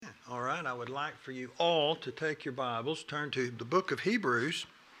right, I would like for you all to take your Bibles, turn to the book of Hebrews,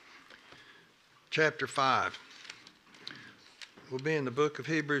 chapter 5. We'll be in the book of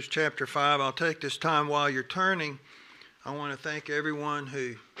Hebrews, chapter 5. I'll take this time while you're turning. I want to thank everyone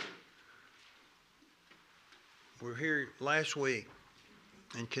who were here last week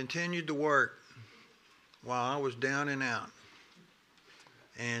and continued to work while I was down and out.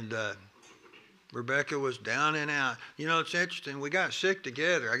 And Rebecca was down and out. You know, it's interesting. We got sick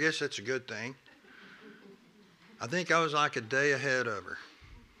together. I guess that's a good thing. I think I was like a day ahead of her.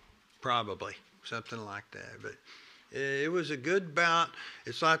 Probably. Something like that. But it was a good bout.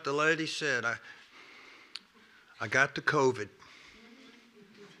 It's like the lady said, I got the COVID.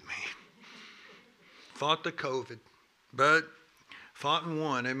 Man. Fought the COVID. But fought and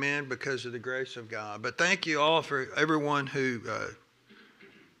won. Amen. Because of the grace of God. But thank you all for everyone who...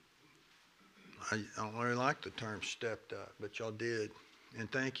 I don't really like the term stepped up, but y'all did. And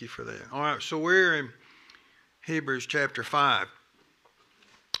thank you for that. All right, so we're in Hebrews chapter 5.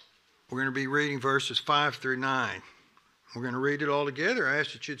 We're going to be reading verses 5 through 9. We're going to read it all together. I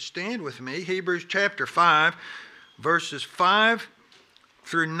ask that you'd stand with me. Hebrews chapter 5, verses 5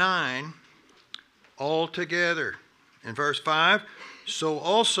 through 9, all together. In verse 5, so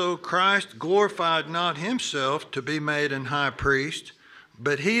also Christ glorified not himself to be made an high priest,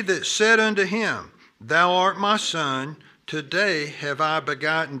 but he that said unto him, Thou art my son, today have I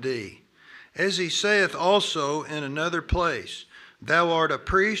begotten thee. As he saith also in another place, Thou art a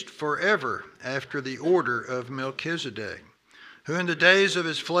priest forever after the order of Melchizedek, who in the days of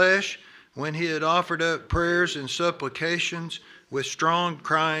his flesh, when he had offered up prayers and supplications with strong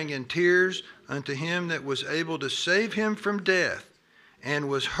crying and tears unto him that was able to save him from death, and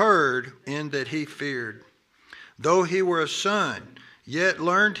was heard in that he feared. Though he were a son, yet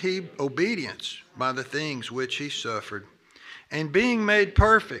learned he obedience by the things which he suffered. And being made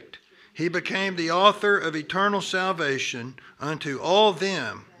perfect, he became the author of eternal salvation unto all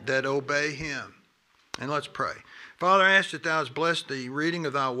them that obey him. And let's pray. Father, I ask that thou hast blessed the reading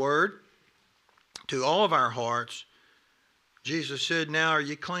of thy word to all of our hearts. Jesus said, Now are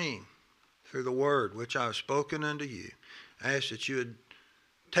ye clean through the word which I have spoken unto you. I ask that you would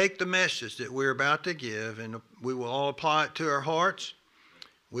take the message that we're about to give, and we will all apply it to our hearts.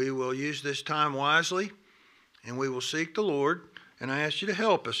 We will use this time wisely, and we will seek the Lord. And I ask you to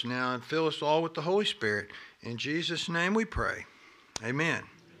help us now and fill us all with the Holy Spirit. In Jesus' name we pray. Amen.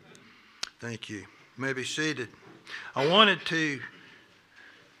 Thank you. You may be seated. I wanted to...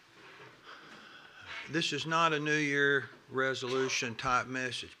 This is not a New Year resolution type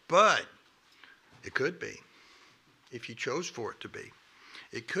message, but it could be if you chose for it to be.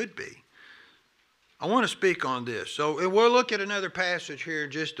 It could be. I want to speak on this. So we'll look at another passage here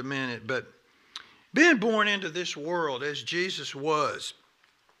in just a minute. But being born into this world as Jesus was,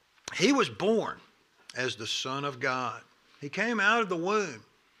 he was born as the Son of God. He came out of the womb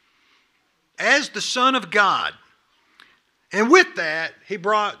as the Son of God. And with that, he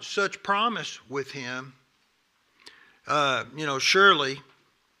brought such promise with him. Surely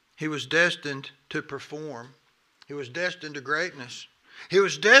he was destined to perform. He was destined to greatness. He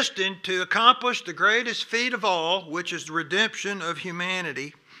was destined to accomplish the greatest feat of all, which is the redemption of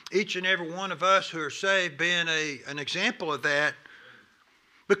humanity. Each and every one of us who are saved being an example of that.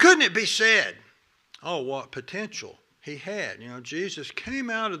 But couldn't it be said, oh, what potential he had. Jesus came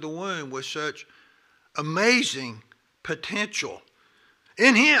out of the womb with such amazing potential.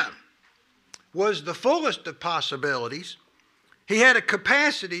 In him was the fullest of possibilities. He had a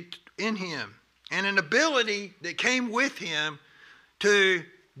capacity in him and an ability that came with him to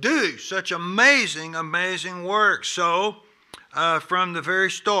do such amazing, amazing work. So, from the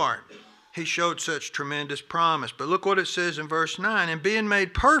very start, he showed such tremendous promise. But look what it says in verse 9, and being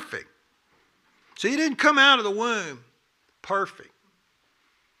made perfect. See, he didn't come out of the womb perfect.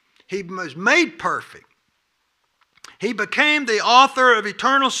 He was made perfect. He became the author of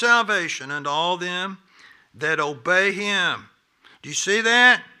eternal salvation unto all them that obey him. Do you see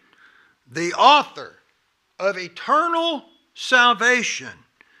that? The author of eternal salvation.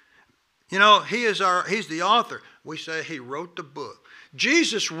 He's the author. We say he wrote the book.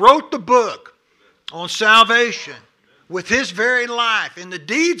 Jesus wrote the book on salvation with his very life. In the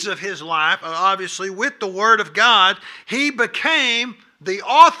deeds of his life, obviously with the Word of God, he became the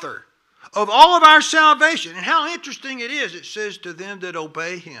author of all of our salvation. And how interesting it is, it says to them that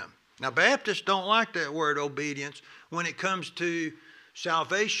obey him. Now, Baptists don't like that word obedience when it comes to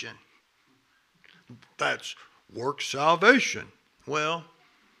salvation. That's work salvation. Well,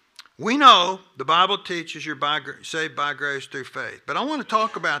 we know the Bible teaches you're saved by grace through faith. But I want to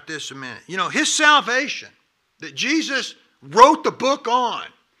talk about this a minute. His salvation that Jesus wrote the book on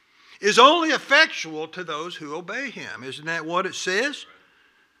is only effectual to those who obey him. Isn't that what it says?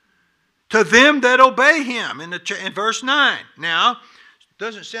 To them that obey him in verse 9. Now,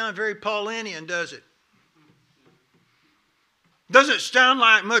 doesn't sound very Paulinian, does it? Doesn't sound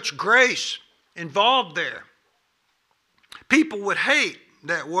like much grace involved there. People would hate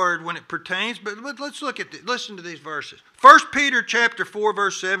that word when it pertains, but let's look at listen to these verses. 1 Peter chapter 4,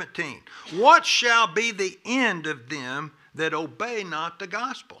 verse 17. What shall be the end of them that obey not the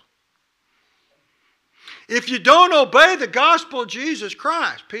gospel? If you don't obey the gospel of Jesus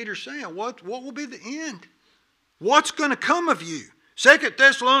Christ, Peter's saying, what will be the end? What's going to come of you? 2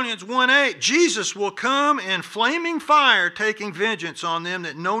 Thessalonians 1:8, Jesus will come in flaming fire, taking vengeance on them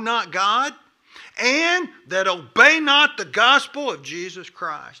that know not God and that obey not the gospel of Jesus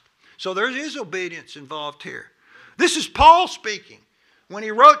Christ. So there is obedience involved here. This is Paul speaking when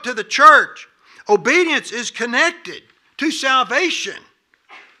he wrote to the church. Obedience is connected to salvation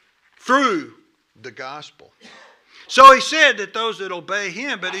through the gospel. So he said that those that obey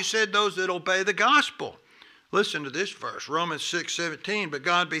him, but he said those that obey the gospel. Listen to this verse, Romans 6:17. But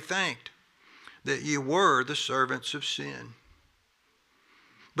God be thanked that ye were the servants of sin,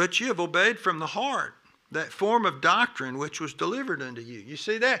 but ye have obeyed from the heart that form of doctrine which was delivered unto you. You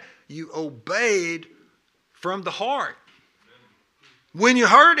see that? You obeyed from the heart. When you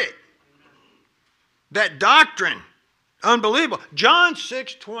heard it. That doctrine. Unbelievable. John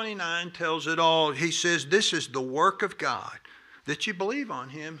 6:29 tells it all. He says, this is the work of God, that you believe on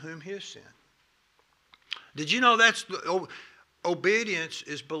him whom he has sent. Did you know that's obedience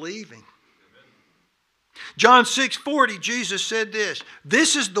is believing? John 6:40, Jesus said this,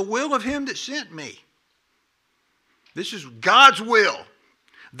 this is the will of him that sent me. This is God's will,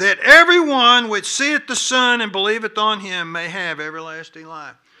 that everyone which seeth the Son and believeth on him may have everlasting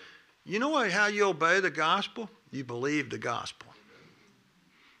life. You know how you obey the gospel? You believe the gospel.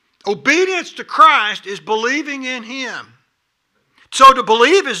 Obedience to Christ is believing in him. So to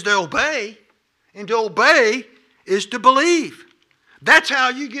believe is to obey, and to obey is to believe. That's how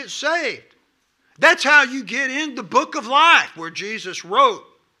you get saved. That's how you get in the book of life where Jesus wrote.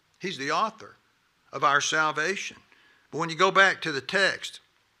 He's the author of our salvation. But when you go back to the text,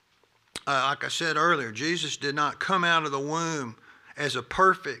 like I said earlier, Jesus did not come out of the womb as a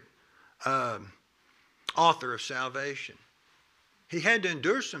perfect author of salvation. He had to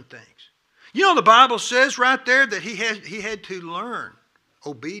endure some things. You know, the Bible says right there that he had to learn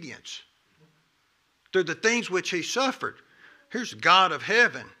obedience through the things which he suffered. Here's the God of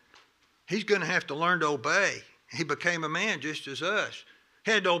heaven. He's going to have to learn to obey. He became a man just as us.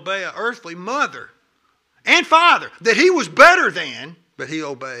 He had to obey an earthly mother and father that he was better than, but he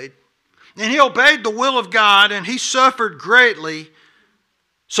obeyed. And he obeyed the will of God, and he suffered greatly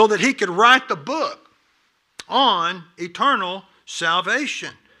so that he could write the book on eternal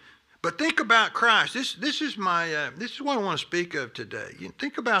salvation. But think about Christ. This is what I want to speak of today. You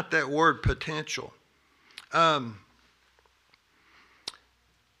think about that word potential. How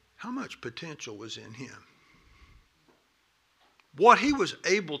much potential was in him? What he was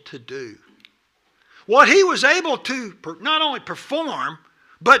able to do. What he was able to not only perform,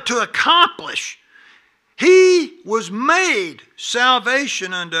 but to accomplish. He was made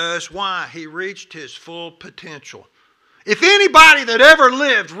salvation unto us. Why? He reached his full potential. If anybody that ever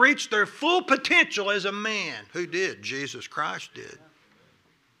lived reached their full potential as a man, who did? Jesus Christ did.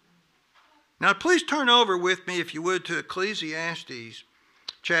 Now please turn over with me, if you would, to Ecclesiastes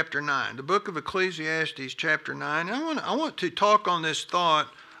chapter 9. The book of Ecclesiastes chapter 9. And I want to talk on this thought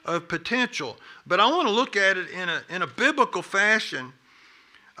of potential, but I want to look at it in a biblical fashion.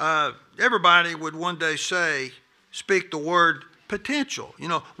 Everybody would one day speak the word potential. You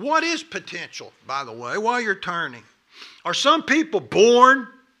know, what is potential, by the way, while you're turning? Are some people born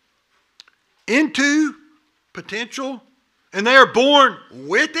into potential and they are born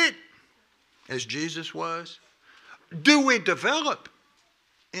with it, as Jesus was? Do we develop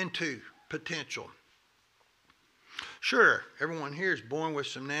into potential? Sure, everyone here is born with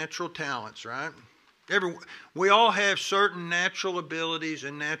some natural talents, right? We all have certain natural abilities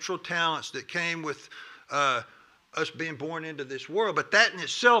and natural talents that came with us being born into this world, but that in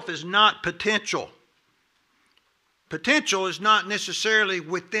itself is not potential. Potential is not necessarily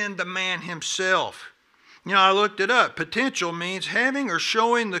within the man himself. You know, I looked it up. Potential means having or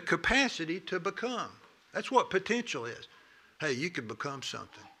showing the capacity to become. That's what potential is. Hey, you could become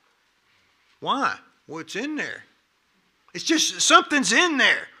something. Why? Well, it's in there. It's just something's in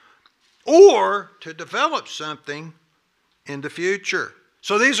there. Or to develop something in the future.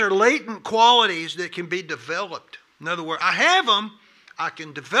 So these are latent qualities that can be developed. In other words, I have them. I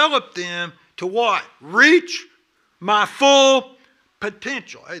can develop them to what? Reach my full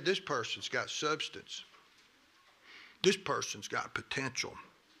Potential. Hey, this person's got substance. This person's got potential.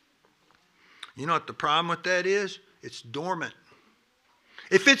 You know what the problem with that is? It's dormant.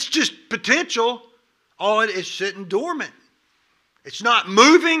 If it's just potential, all it is sitting dormant. It's not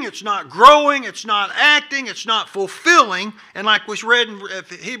moving, it's not growing, it's not acting, it's not fulfilling. And like was read in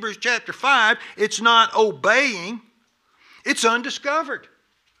Hebrews chapter 5, it's not obeying. It's undiscovered.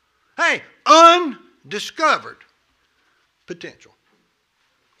 Hey, undiscovered potential.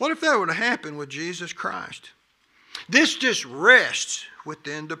 What if that would have happened with Jesus Christ? This just rests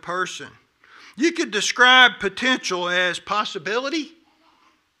within the person. You could describe potential as possibility,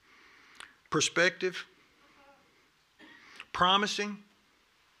 perspective, promising,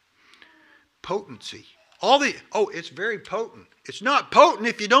 potency. It's very potent. It's not potent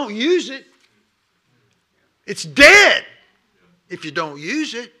if you don't use it. It's dead if you don't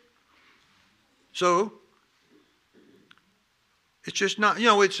use it. So, it's just not,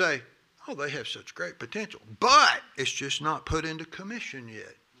 we'd say, oh, they have such great potential. But it's just not put into commission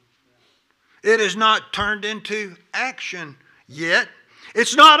yet. It is not turned into action yet.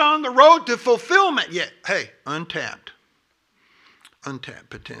 It's not on the road to fulfillment yet. Hey, untapped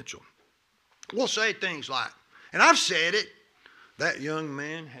potential. We'll say things like, and I've said it, that young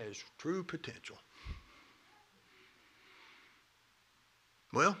man has true potential.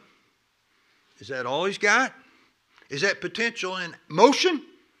 Well, is that all he's got? Is that potential in motion?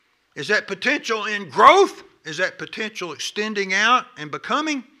 Is that potential in growth? Is that potential extending out and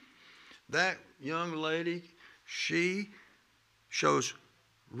becoming? That young lady, she shows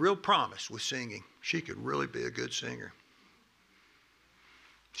real promise with singing. She could really be a good singer.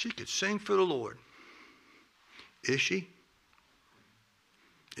 She could sing for the Lord. Is she?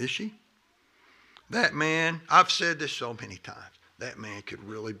 Is she? That man, I've said this so many times, that man could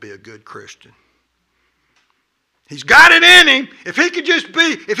really be a good Christian. He's got it in him. If he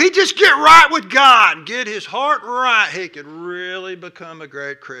just get right with God and get his heart right, he could really become a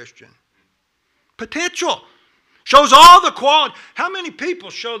great Christian. Potential. Shows all the quality. How many people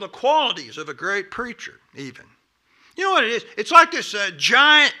show the qualities of a great preacher even? You know what it is? It's like this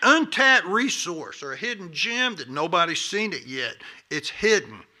giant untapped resource or a hidden gem that nobody's seen it yet. It's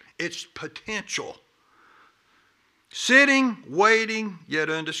hidden. It's potential. Sitting, waiting, yet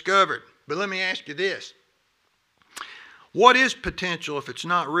undiscovered. But let me ask you this. What is potential if it's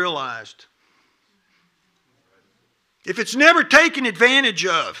not realized? If it's never taken advantage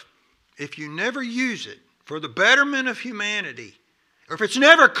of, if you never use it for the betterment of humanity, or if it's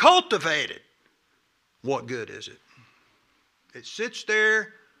never cultivated, what good is it? It sits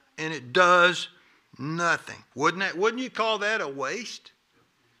there and it does nothing. Wouldn't you call that a waste?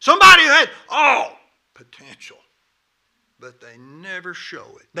 Somebody who had, potential, but they never show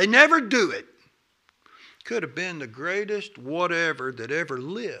it. They never do it. Could have been the greatest whatever that ever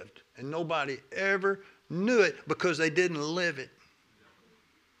lived, and nobody ever knew it because they didn't live it.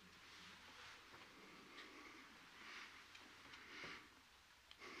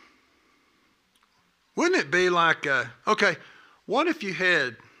 Wouldn't it be like, what if you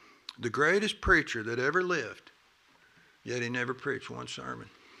had the greatest preacher that ever lived, yet he never preached one sermon?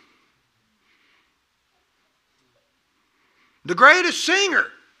 The greatest singer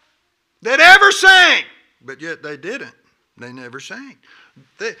that ever sang, but yet they didn't. They never sang.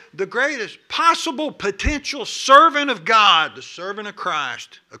 The greatest possible potential servant of God, the servant of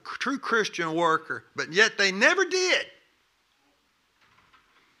Christ, a true Christian worker, but yet they never did.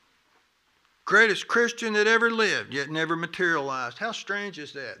 Greatest Christian that ever lived, yet never materialized. How strange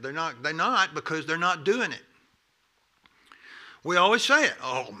is that? They're not because they're not doing it. We always say it.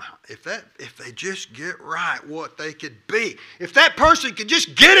 If they just get right what they could be. If that person could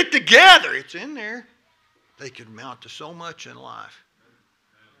just get it together, it's in there. They could amount to so much in life.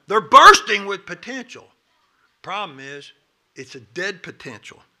 They're bursting with potential. Problem is, it's a dead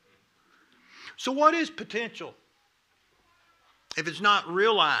potential. So what is potential? If it's not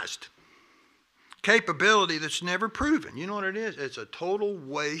realized, capability that's never proven. You know what it is? It's a total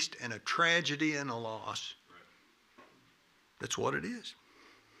waste and a tragedy and a loss. That's what it is.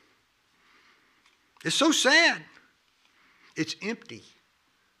 It's so sad. It's empty.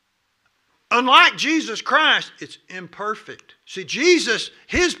 Unlike Jesus Christ, it's imperfect. See, Jesus,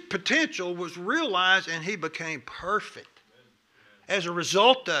 his potential was realized and he became perfect as a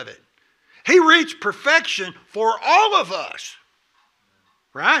result of it. He reached perfection for all of us.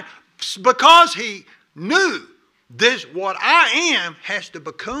 Right? Because he knew this, what I am has to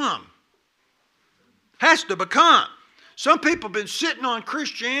become. Has to become. Some people have been sitting on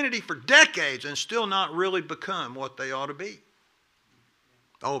Christianity for decades and still not really become what they ought to be.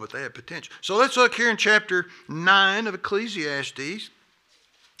 Oh, but they have potential. So let's look here in chapter 9 of Ecclesiastes.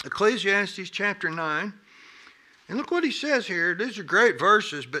 Ecclesiastes chapter 9. And look what he says here. These are great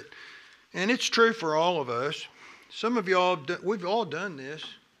verses, and it's true for all of us. Some of y'all, we've all done this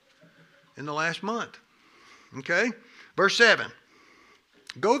in the last month. Okay? Verse 7.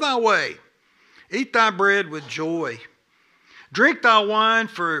 Go thy way, eat thy bread with joy, drink thy wine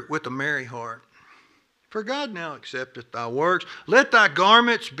with a merry heart. For God now accepteth thy works. Let thy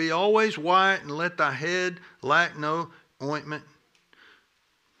garments be always white, and let thy head lack no ointment.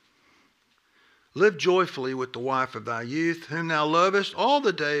 Live joyfully with the wife of thy youth, whom thou lovest, all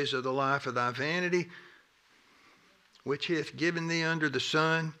the days of the life of thy vanity, which he hath given thee under the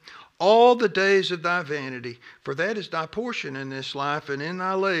sun, all the days of thy vanity. For that is thy portion in this life, and in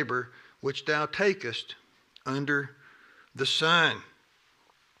thy labor, which thou takest under the sun.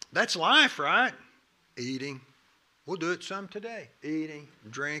 That's life, right? Eating. We'll do it some today. Eating,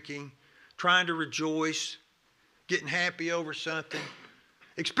 drinking, trying to rejoice, getting happy over something,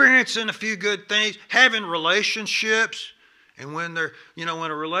 experiencing a few good things, having relationships. And when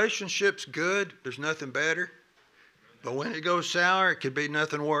when a relationship's good, there's nothing better. But when it goes sour, it could be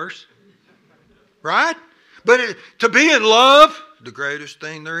nothing worse. Right? But to be in love, the greatest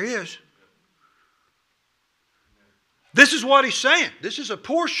thing there is. This is what he's saying. This is a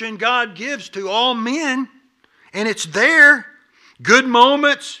portion God gives to all men. And it's there. Good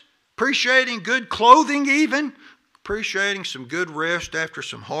moments. Appreciating good clothing even. Appreciating some good rest after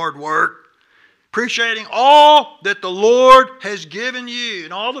some hard work. Appreciating all that the Lord has given you.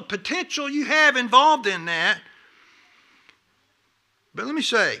 And all the potential you have involved in that. But let me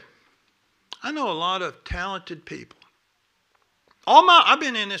say, I know a lot of talented people. I've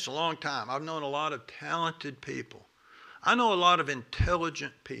been in this a long time. I've known a lot of talented people. I know a lot of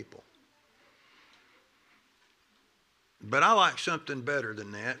intelligent people. But I like something better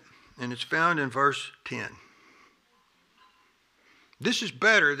than that, and it's found in verse 10. This is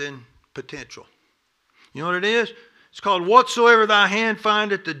better than potential. You know what it is? It's called, whatsoever thy hand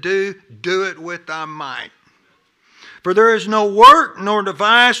findeth to do, do it with thy might. For there is no work, nor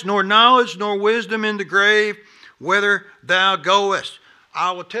device, nor knowledge, nor wisdom in the grave, whither thou goest.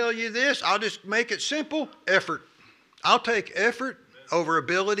 I will tell you this, I'll just make it simple, effort. I'll take effort over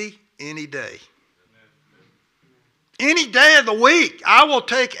ability any day. Any day of the week, I will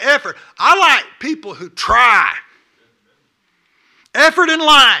take effort. I like people who try. Effort in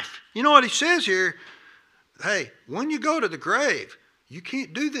life. You know what he says here? Hey, when you go to the grave, you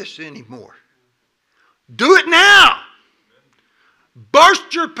can't do this anymore. Do it now.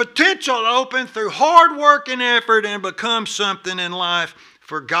 Burst your potential open through hard work and effort and become something in life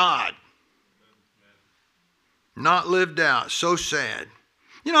for God. Not lived out. So sad.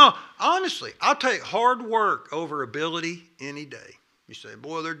 You know, honestly, I'll take hard work over ability any day. You say,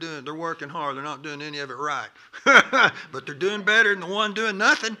 boy, they're working hard. They're not doing any of it right. But they're doing better than the one doing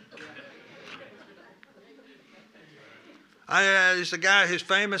nothing. There's a guy, his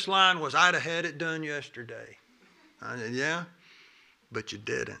famous line was, I'd have had it done yesterday. I said, yeah, but you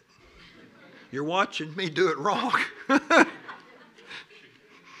didn't. You're watching me do it wrong.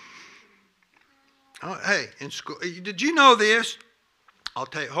 Oh, hey, in school, did you know this? I'll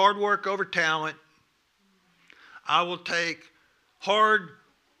take hard work over talent. I will take hard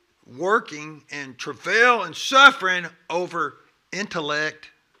working and travail and suffering over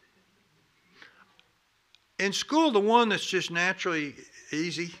intellect. In school, the one that's just naturally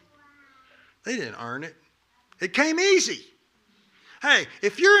easy, they didn't earn it. It came easy. Hey,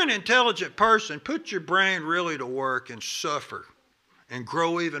 if you're an intelligent person, put your brain really to work and suffer and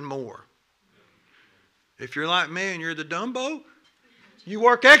grow even more. If you're like me and you're the Dumbo, you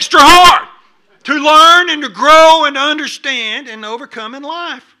work extra hard to learn and to grow and to understand and overcome in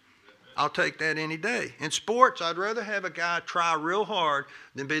life. I'll take that any day. In sports, I'd rather have a guy try real hard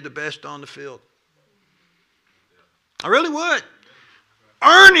than be the best on the field. I really would.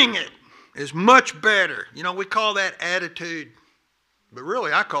 Earning it is much better. You know, we call that attitude, but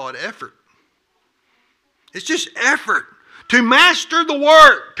really I call it effort. It's just effort. To master the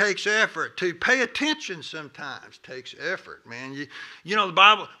work takes effort. To pay attention sometimes takes effort, man. You know, the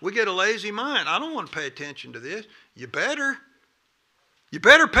Bible, we get a lazy mind. I don't want to pay attention to this. You better. You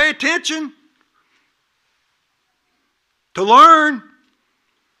better pay attention to learn.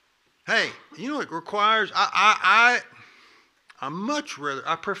 Hey, you know it requires, I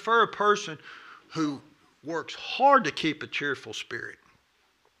prefer a person who works hard to keep a cheerful spirit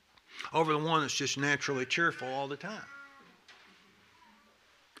over the one that's just naturally cheerful all the time.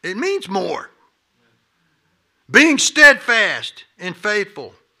 It means more. Being steadfast and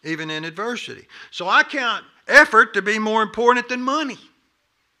faithful, even in adversity. So I count effort to be more important than money.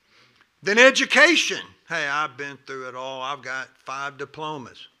 Then education. Hey, I've been through it all. I've got 5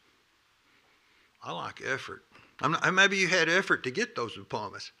 diplomas. I like effort. Maybe you had effort to get those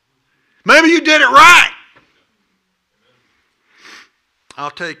diplomas. Maybe you did it right.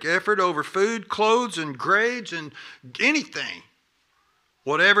 I'll take effort over food, clothes, and grades and anything.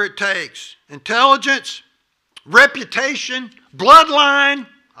 Whatever it takes. Intelligence, reputation, bloodline.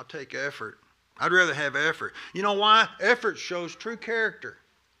 I'll take effort. I'd rather have effort. You know why? Effort shows true character.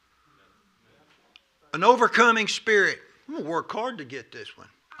 An overcoming spirit. I'm going to work hard to get this one.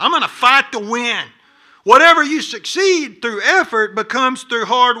 I'm going to fight to win. Whatever you succeed through effort becomes through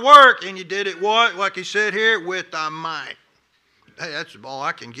hard work. And you did it what? Like he said here, with thy might. Hey, that's all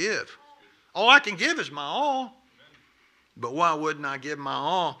I can give. All I can give is my all. But why wouldn't I give my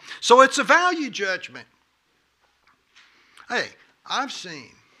all? So it's a value judgment. Hey, I've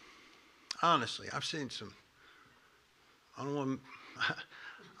seen some,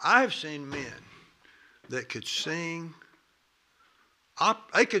 I've seen men that could sing.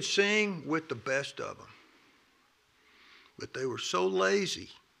 They could sing with the best of them. But they were so lazy.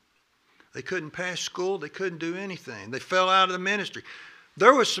 They couldn't pass school. They couldn't do anything. They fell out of the ministry.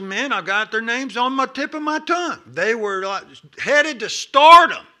 There were some men, I've got their names on my tip of my tongue. They were headed to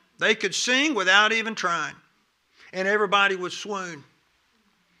stardom. They could sing without even trying. And everybody would swoon.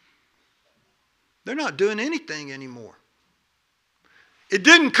 They're not doing anything anymore. It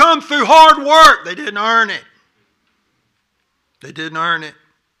didn't come through hard work. They didn't earn it. They didn't earn it.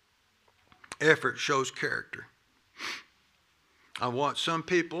 Effort shows character. I watch some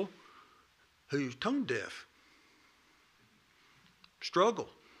people who's tone deaf struggle,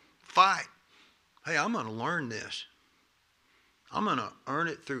 fight. Hey, I'm going to learn this. I'm going to earn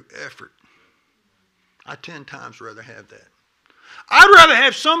it through effort. I 10 times rather have that. I'd rather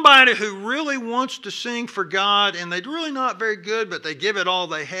have somebody who really wants to sing for God and they're really not very good, but they give it all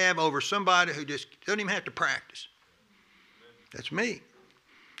they have over somebody who just doesn't even have to practice. That's me.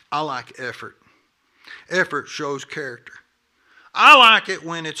 I like effort. Effort shows character. I like it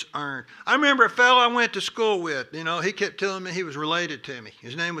when it's earned. I remember a fellow I went to school with. He kept telling me he was related to me.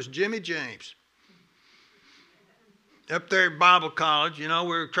 His name was Jimmy James. Up there at Bible college,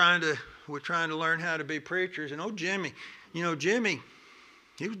 we're trying to learn how to be preachers. And Jimmy, Jimmy,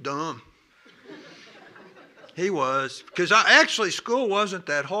 he was dumb. He was. Because actually school wasn't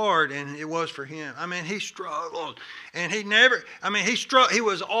that hard, and it was for him. He struggled. And he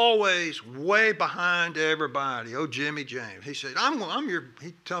was always way behind everybody. Jimmy James. He said,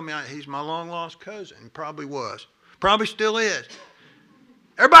 he told me he's my long-lost cousin. He probably was. Probably still is.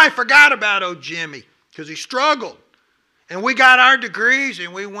 Everybody forgot about Jimmy because he struggled. And we got our degrees,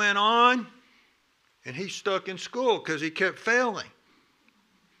 and we went on. And he stuck in school because he kept failing.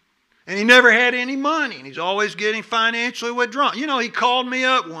 And he never had any money. And he's always getting financially withdrawn. He called me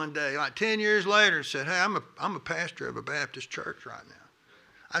up one day, like 10 years later, and said, hey, I'm a pastor of a Baptist church right now.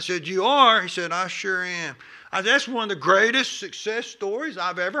 I said, you are? He said, I sure am. That's one of the greatest success stories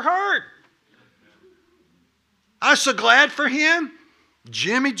I've ever heard. I'm so glad for him.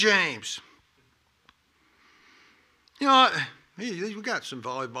 Jimmy James. We got some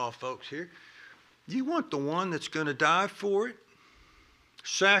volleyball folks here. You want the one that's going to die for it?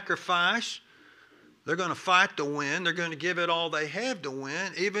 Sacrifice. They're going to fight to win. They're going to give it all they have to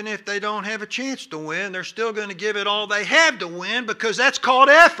win. Even if they don't have a chance to win, they're still going to give it all they have to win because that's called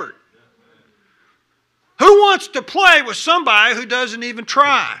effort. Who wants to play with somebody who doesn't even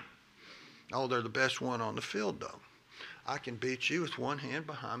try? Oh, they're the best one on the field, though. I can beat you with one hand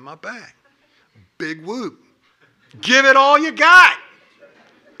behind my back. Big whoop. Give it all you got.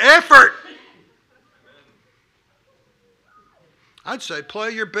 Effort. I'd say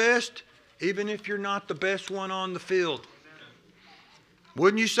play your best even if you're not the best one on the field.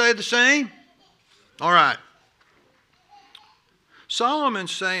 Wouldn't you say the same? All right.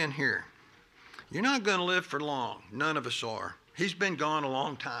 Solomon's saying here, you're not going to live for long. None of us are. He's been gone a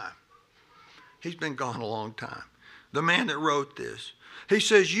long time. He's been gone a long time. The man that wrote this. He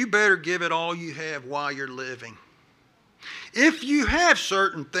says, you better give it all you have while you're living. If you have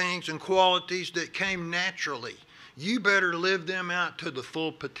certain things and qualities that came naturally, you better live them out to the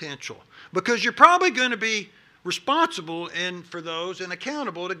full potential. Because you're probably going to be responsible for those and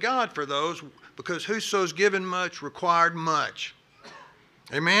accountable to God for those, because whoso's given much required much.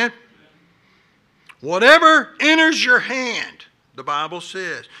 Amen? Whatever enters your hand, the Bible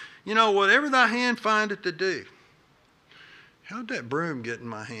says, whatever thy hand findeth to do. How'd that broom get in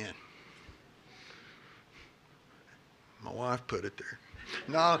my hand? My wife put it there.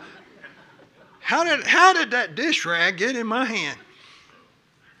 No. How did that dish rag get in my hand?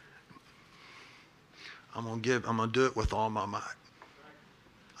 I'm gonna do it with all my might.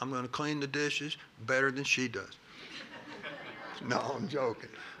 I'm going to clean the dishes better than she does. No, I'm joking.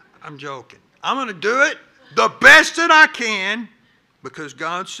 I'm joking. I'm going to do it the best that I can because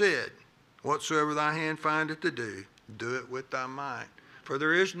God said, whatsoever thy hand findeth to do, do it with thy might. For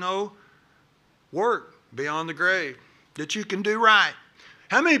there is no work beyond the grave that you can do right.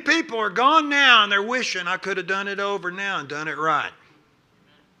 How many people are gone now and they're wishing I could have done it over now and done it right?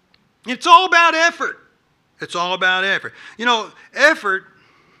 It's all about effort. It's all about effort. You know, effort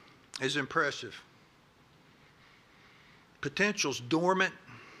is impressive. Potential's dormant,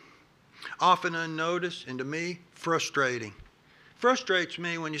 often unnoticed, and to me, frustrating. Frustrates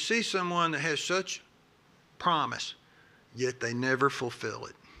me when you see someone that has such promise, yet they never fulfill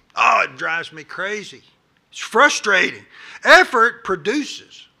it. Oh, it drives me crazy. It's frustrating. Effort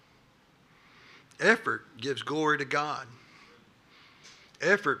produces. Effort gives glory to God.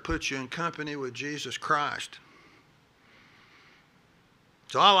 Effort puts you in company with Jesus Christ.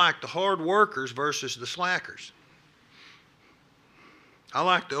 So I like the hard workers versus the slackers. I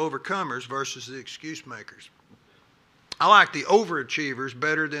like the overcomers versus the excuse makers. I like the overachievers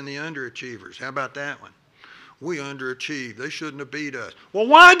better than the underachievers. How about that one? We underachieved. They shouldn't have beat us. Well,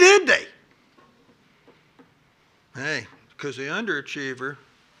 why did they? Hey, because the underachiever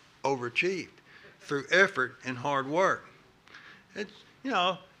overachieved through effort and hard work. It's, you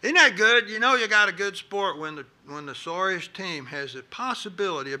know, isn't that good? You know you got a good sport when the sorriest team has the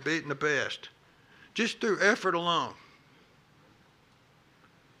possibility of beating the best, just through effort alone.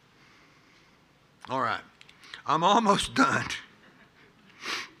 All right, I'm almost done.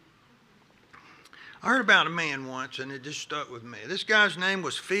 I heard about a man once, and it just stuck with me. This guy's name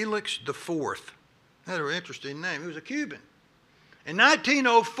was Felix IV. That's an interesting name. He was a Cuban. In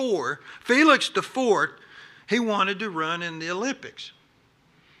 1904, Felix IV, he wanted to run in the Olympics.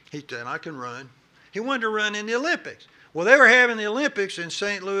 He said, I can run. He wanted to run in the Olympics. Well, they were having the Olympics in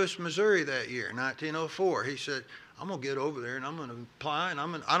St. Louis, Missouri that year, 1904. He said, I'm going to get over there and I'm going to apply. And I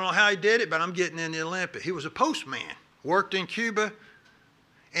don't know how he did it, but I'm getting in the Olympics. He was a postman, worked in Cuba,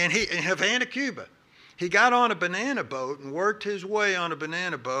 and in Havana, Cuba. He got on a banana boat and worked his way on a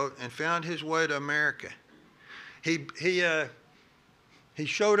banana boat and found his way to America. He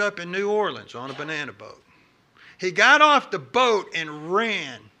showed up in New Orleans on a banana boat. He got off the boat and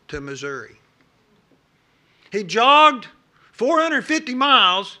ran to Missouri. He jogged 450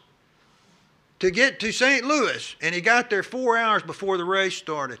 miles to get to St. Louis, and he got there 4 hours before the race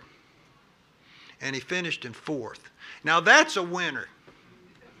started. And he finished in fourth. Now that's a winner.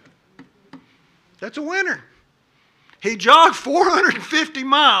 That's a winner. He jogged 450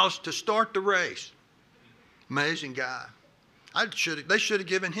 miles to start the race. Amazing guy. They should have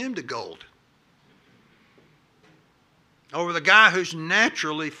given him the gold over the guy who's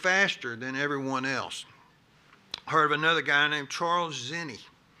naturally faster than everyone else. Heard of another guy named Charles Zinni.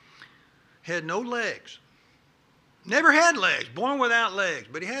 Had no legs. Never had legs. Born without legs.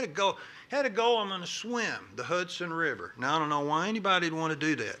 But he had a goal. I'm going to swim the Hudson River. Now, I don't know why anybody'd want to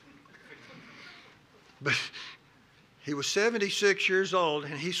do that. But he was 76 years old,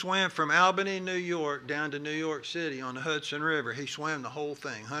 and he swam from Albany, New York, down to New York City on the Hudson River. He swam the whole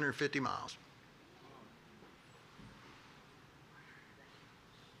thing, 150 miles.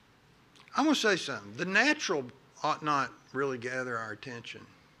 I'm going to say something. The natural ought not really gather our attention.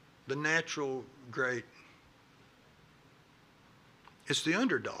 The natural great. It's the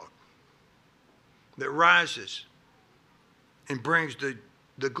underdog that rises and brings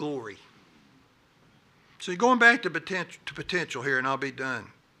the glory. So going back to potential here, and I'll be done.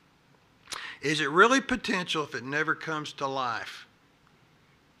 Is it really potential if it never comes to life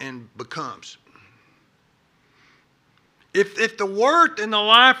and becomes? If the worth and the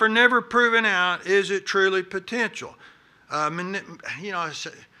life are never proven out, is it truly potential? There's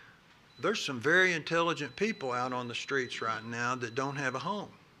some very intelligent people out on the streets right now that don't have a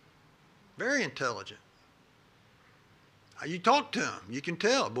home. Very intelligent. You talk to them, you can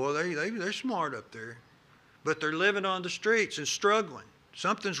tell, boy, they're smart up there. But they're living on the streets and struggling.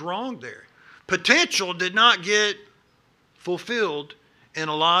 Something's wrong there. Potential did not get fulfilled in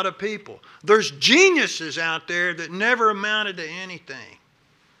a lot of people. There's geniuses out there that never amounted to anything.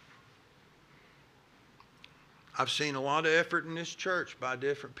 I've seen a lot of effort in this church by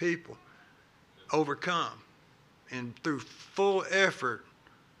different people overcome. And through full effort,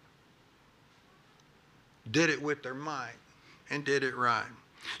 did it with their might and did it right.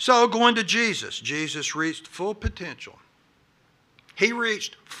 So going to Jesus. Jesus reached full potential. He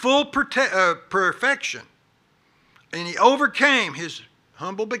reached full perfection. And he overcame his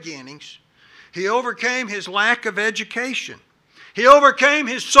humble beginnings. He overcame his lack of education. He overcame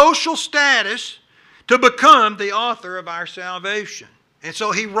his social status to become the author of our salvation. And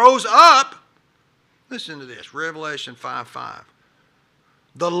so he rose up. Listen to this, Revelation 5:5.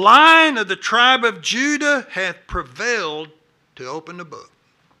 The Lion of the tribe of Judah hath prevailed to open the book.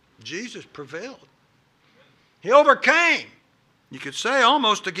 Jesus prevailed. He overcame, you could say,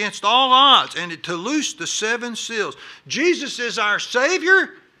 almost against all odds, and to loose the 7 seals. Jesus is our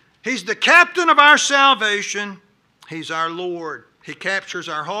Savior. He's the captain of our salvation. He's our Lord. He captures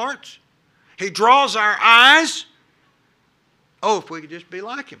our hearts. He draws our eyes. Oh, if we could just be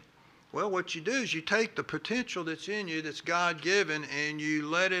like Him. Well, what you do is you take the potential that's in you, that's God-given, and you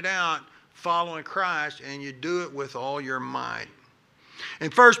let it out following Christ, and you do it with all your might.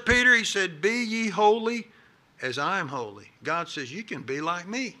 In 1 Peter, he said, be ye holy as I am holy. God says, you can be like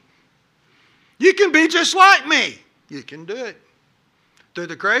me. You can be just like me. You can do it. Through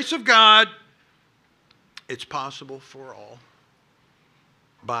the grace of God, it's possible for all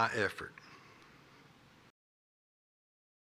by effort.